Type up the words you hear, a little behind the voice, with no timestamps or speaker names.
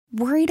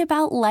Worried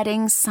about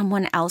letting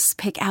someone else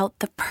pick out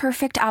the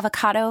perfect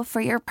avocado for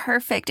your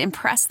perfect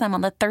impress them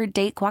on the third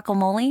date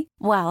guacamole?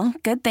 Well,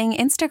 good thing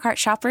Instacart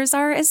shoppers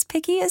are as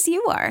picky as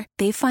you are.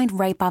 They find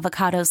ripe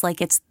avocados like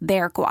it's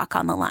their guac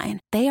on the line.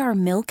 They are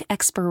milk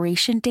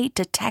expiration date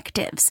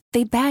detectives.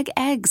 They bag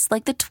eggs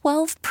like the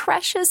 12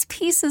 precious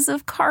pieces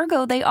of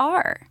cargo they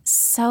are.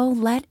 So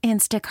let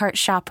Instacart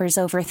shoppers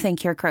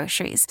overthink your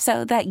groceries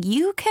so that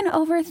you can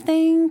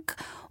overthink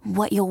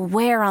what you'll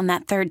wear on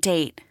that third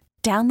date.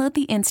 Download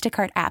the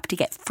Instacart app to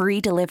get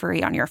free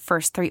delivery on your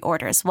first 3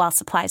 orders while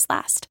supplies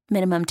last.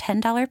 Minimum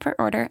 $10 per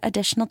order.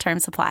 Additional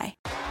terms apply.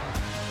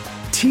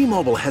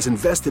 T-Mobile has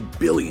invested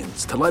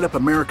billions to light up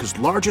America's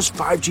largest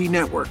 5G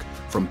network,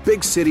 from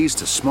big cities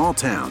to small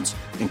towns,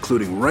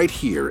 including right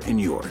here in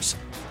yours.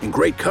 And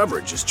great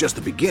coverage is just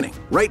the beginning.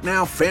 Right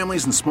now,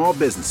 families and small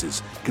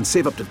businesses can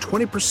save up to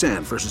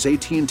 20% versus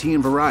AT&T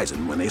and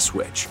Verizon when they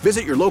switch.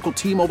 Visit your local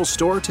T-Mobile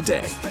store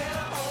today.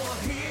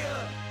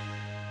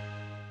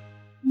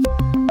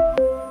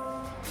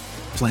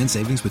 Plan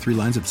savings with 3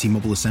 lines of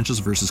T-Mobile Essentials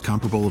versus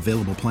comparable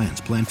available plans.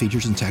 Plan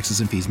features and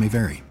taxes and fees may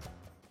vary.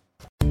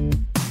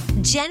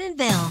 Jen and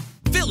Bill.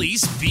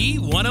 Phillies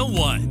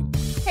B101.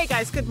 Hey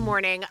guys, good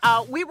morning.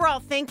 We were all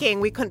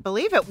thinking, we couldn't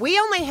believe it. We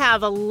only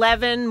have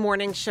 11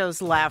 morning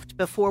shows left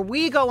before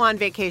we go on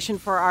vacation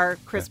for our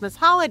Christmas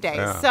holidays.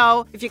 Yeah.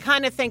 So if you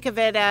kind of think of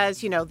it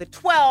as, the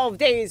 12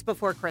 days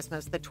before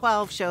Christmas, the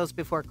 12 shows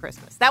before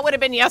Christmas. That would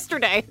have been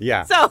yesterday.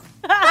 Yeah. So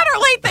better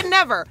late than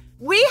never.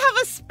 We have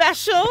a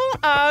special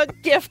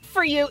gift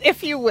for you,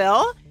 if you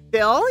will.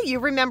 Bill, you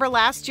remember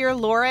last year,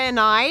 Laura and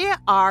I,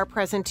 our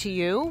present to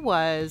you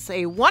was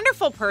a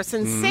wonderful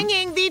person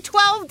singing the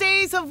 12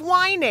 Days of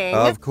Whining.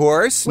 Of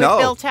course. With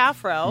Bill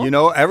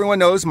Tafrow. Everyone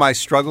knows my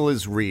struggle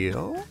is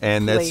real,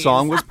 and that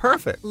song was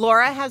perfect.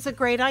 Laura has a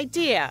great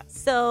idea.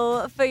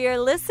 So, for your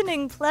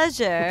listening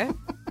pleasure,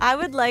 I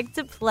would like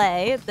to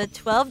play the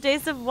 12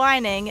 Days of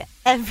Whining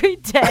every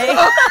day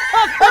of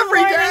the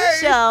morning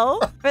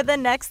show for the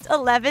next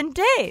 11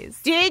 days.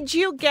 Did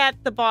you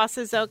get the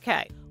boss's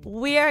okay?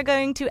 We are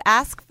going to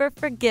ask for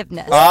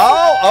forgiveness.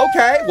 Oh,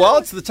 okay. Well,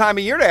 it's the time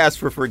of year to ask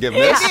for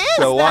forgiveness. It is.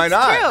 So why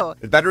not? True.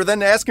 It's better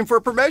than asking for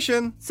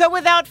permission. So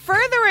without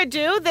further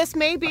ado, this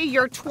may be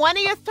your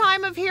 20th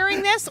time of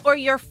hearing this or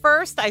your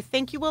first. I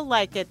think you will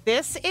like it.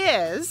 This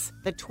is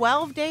the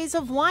 12 Days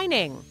of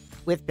Whining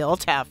with Bill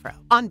Tafrow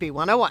on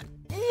B101.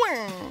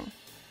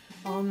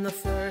 On the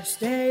first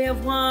day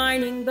of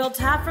whining, Bill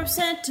Tafrow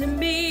said to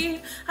me,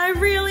 I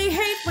really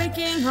hate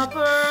waking up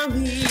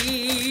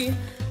early.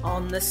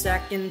 On the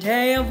second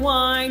day of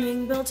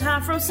whining, Bill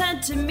Tafrow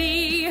said to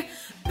me,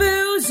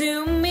 boo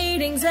Zoom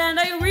meetings, and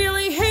I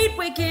really hate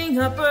waking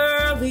up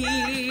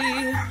early.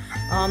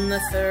 On the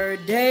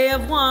third day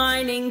of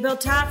whining, Bill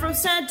Tafrow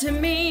said to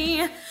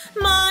me,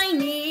 my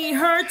knee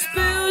hurts,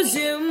 boo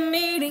Zoom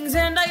meetings,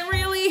 and I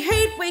really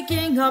hate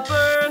waking up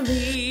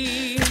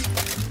early.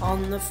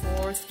 On the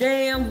fourth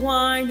day of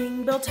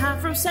whining, Bill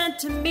Tafrow said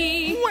to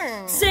me,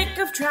 sick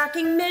of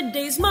tracking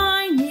middays,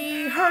 my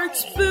knee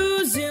hurts,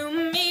 boo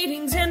Zoom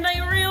meetings, and I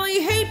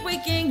really hate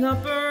waking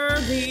up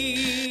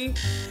early.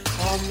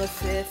 On the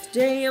fifth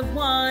day of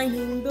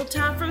whining, Bill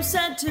Tafrow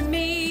said to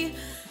me,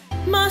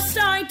 must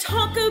I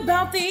talk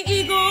about the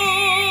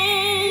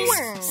Eagles?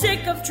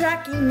 Sick of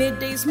tracking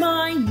middays,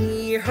 my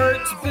knee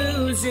hurts,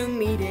 boo Zoom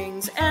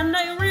meetings, and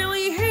I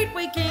really hate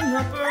waking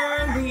up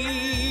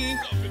early.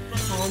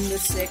 On the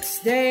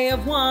sixth day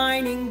of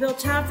whining, Bill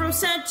Tafrow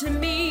said to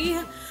me,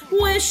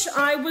 wish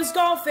I was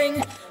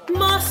golfing,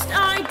 must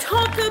I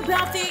talk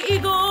about the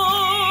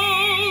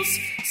Eagles?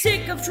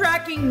 Sick of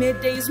tracking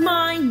middays,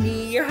 my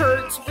knee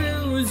hurts,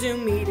 boo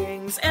Zoom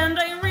meetings, and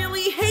I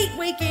really hate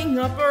waking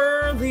up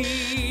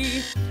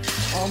early.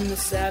 On the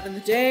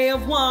seventh day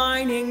of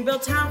whining, Bill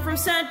Tafrow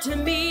said to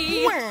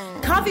me,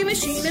 coffee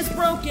machine is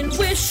broken,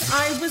 wish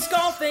I was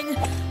golfing,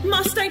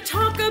 must I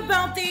talk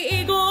about the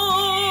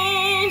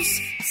Eagles?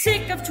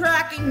 Sick of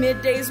tracking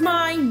middays,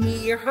 my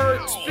knee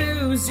hurts,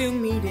 boo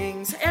Zoom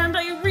meetings, and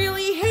I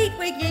really hate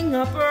waking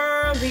up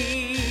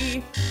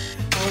early.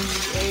 On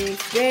the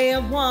eighth day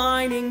of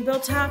whining,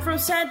 Bill Tafrow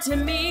said to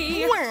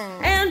me,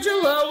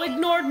 Angelo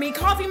ignored me,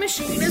 coffee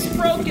machine is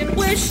broken,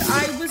 wish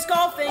I was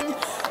golfing,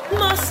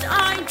 must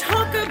I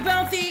talk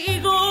about the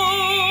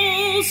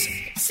Eagles?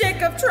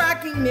 Sick of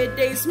tracking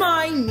middays,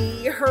 my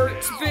knee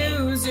hurts,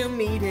 boo Zoom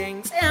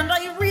meetings, and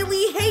I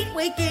really hate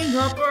waking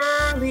up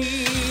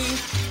early.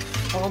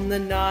 On the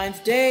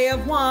ninth day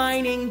of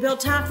whining, Bill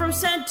Tafrow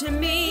said to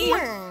me,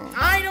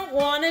 I don't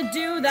want to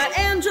do that,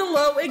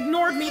 Angelo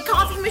ignored me,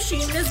 coffee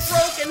machine is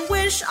broken,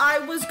 wish I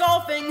was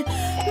golfing,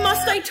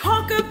 must I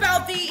talk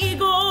about the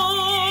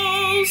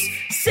Eagles?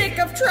 Sick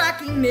of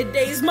tracking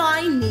middays,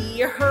 my knee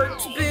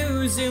hurts,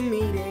 boo Zoom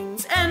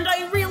meetings, and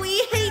I really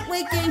hate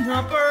waking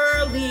up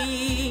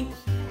early.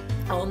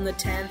 On the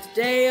 10th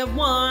day of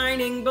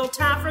whining, Bill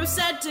Tafrow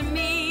said to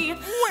me,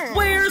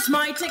 where's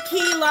my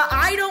tequila?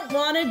 I don't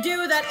want to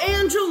do that,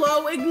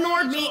 Angelo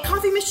ignored me,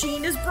 coffee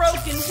machine is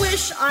broken,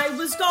 wish I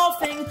was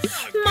golfing,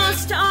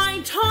 must I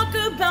talk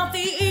about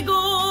the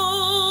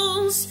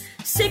Eagles?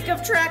 Sick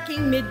of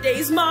tracking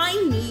middays, my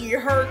knee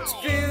hurts,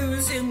 boo,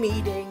 Zoom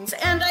meetings,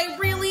 and I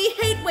really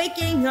hate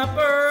waking up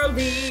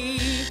early.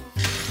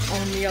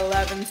 On the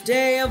 11th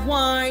day of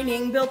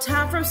whining, Bill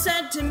Tafrow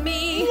said to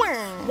me,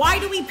 why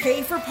do we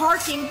pay for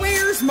parking?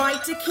 Where's my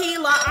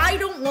tequila? I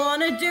don't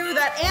want to do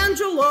that.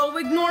 Angelo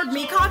ignored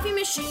me. Coffee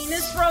machine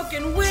is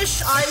broken.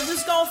 Wish I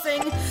was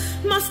golfing.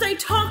 Must I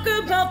talk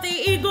about the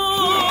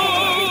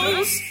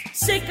Eagles?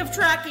 Sick of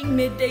tracking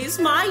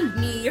middays, my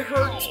knee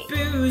hurts,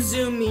 boo,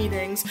 Zoom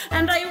meetings,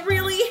 and I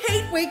really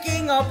hate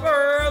waking up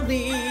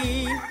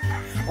early.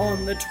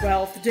 On the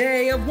 12th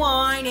day of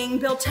whining,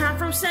 Bill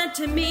Tafrow said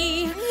to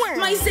me,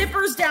 my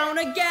zipper's down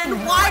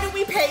again. Why do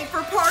we pay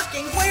for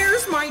parking?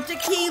 Where's my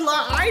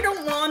tequila? I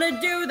don't want to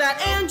do that.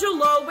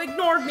 Angelo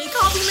ignored me.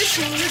 Coffee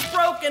machine is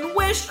broken.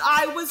 Wish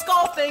I was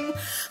golfing.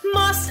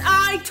 Must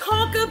I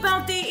talk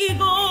about the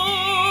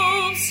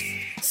Eagles?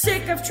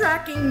 Sick of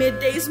tracking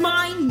middays,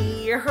 my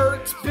knee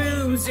hurts,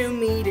 boo, Zoom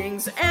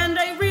meetings, and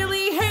I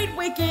really hate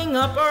waking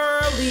up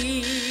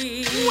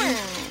early.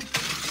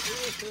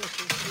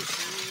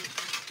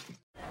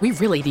 We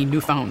really need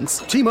new phones.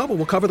 T-Mobile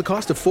will cover the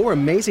cost of 4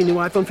 amazing new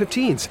iPhone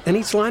 15s, and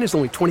each line is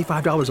only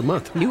 $25 a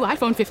month. New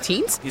iPhone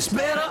 15s? It's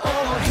better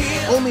over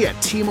here. Only at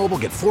T-Mobile,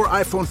 get 4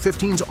 iPhone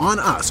 15s on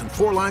us and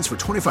 4 lines for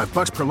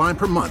 $25 per line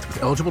per month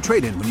with eligible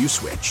trade-in when you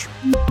switch.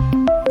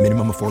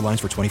 Minimum of 4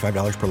 lines for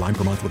 $25 per line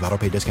per month with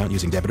autopay discount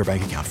using debit or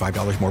bank account.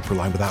 $5 more per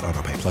line without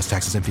autopay, plus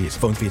taxes and fees.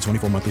 Phone fee at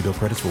 24 monthly bill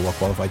credits for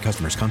well-qualified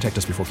customers. Contact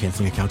us before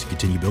canceling account to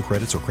continue bill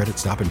credits or credit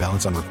stop and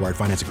balance on required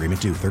finance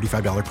agreement due.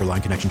 $35 per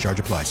line connection charge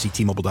applies. See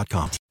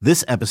T-Mobile.com.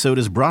 This episode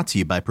is brought to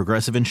you by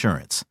Progressive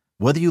Insurance.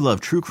 Whether you love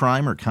true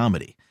crime or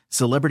comedy,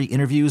 celebrity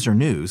interviews or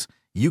news,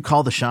 you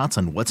call the shots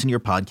on what's in your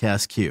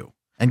podcast queue.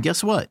 And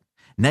guess what?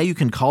 Now you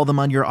can call them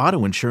on your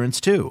auto insurance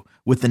too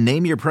with the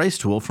Name Your Price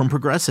tool from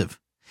Progressive.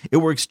 It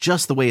works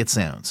just the way it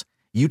sounds.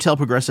 You tell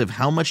Progressive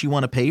how much you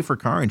want to pay for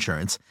car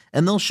insurance,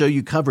 and they'll show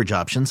you coverage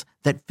options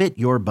that fit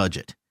your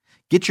budget.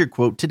 Get your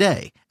quote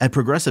today at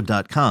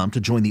Progressive.com to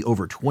join the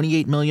over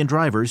 28 million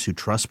drivers who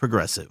trust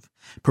Progressive.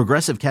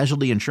 Progressive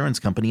Casualty Insurance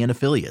Company and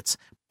Affiliates.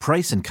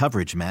 Price and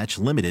coverage match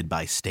limited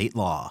by state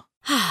law.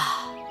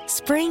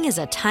 Spring is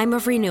a time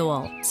of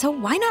renewal, so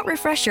why not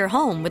refresh your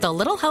home with a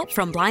little help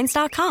from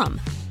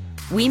Blinds.com?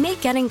 We make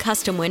getting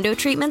custom window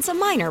treatments a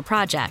minor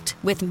project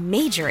with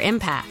major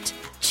impact.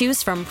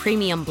 Choose from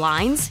premium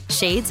blinds,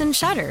 shades, and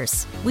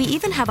shutters. We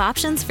even have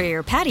options for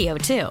your patio,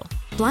 too.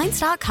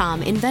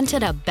 Blinds.com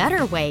invented a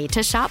better way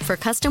to shop for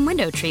custom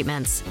window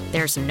treatments.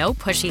 There's no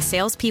pushy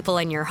salespeople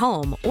in your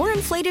home or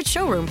inflated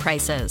showroom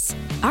prices.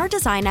 Our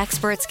design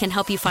experts can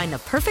help you find the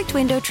perfect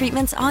window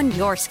treatments on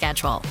your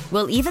schedule.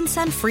 We'll even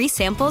send free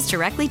samples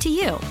directly to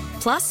you.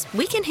 Plus,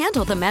 we can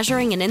handle the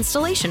measuring and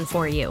installation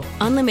for you.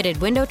 Unlimited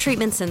window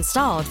treatments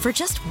installed for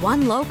just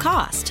one low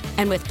cost.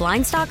 And with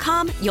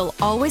Blinds.com, you'll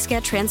always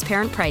get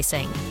transparent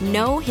pricing.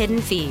 No hidden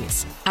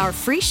fees. Our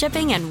free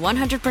shipping and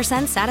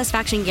 100%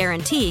 satisfaction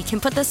guarantee can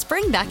put the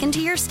spring back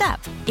into your step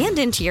and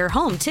into your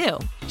home, too.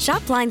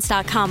 Shop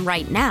Blinds.com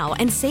right now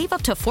and save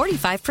up to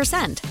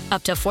 45%.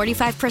 Up to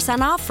 45%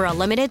 off for a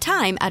limited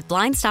time at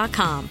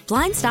Blinds.com.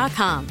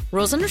 Blinds.com.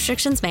 Rules and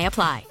restrictions may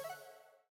apply.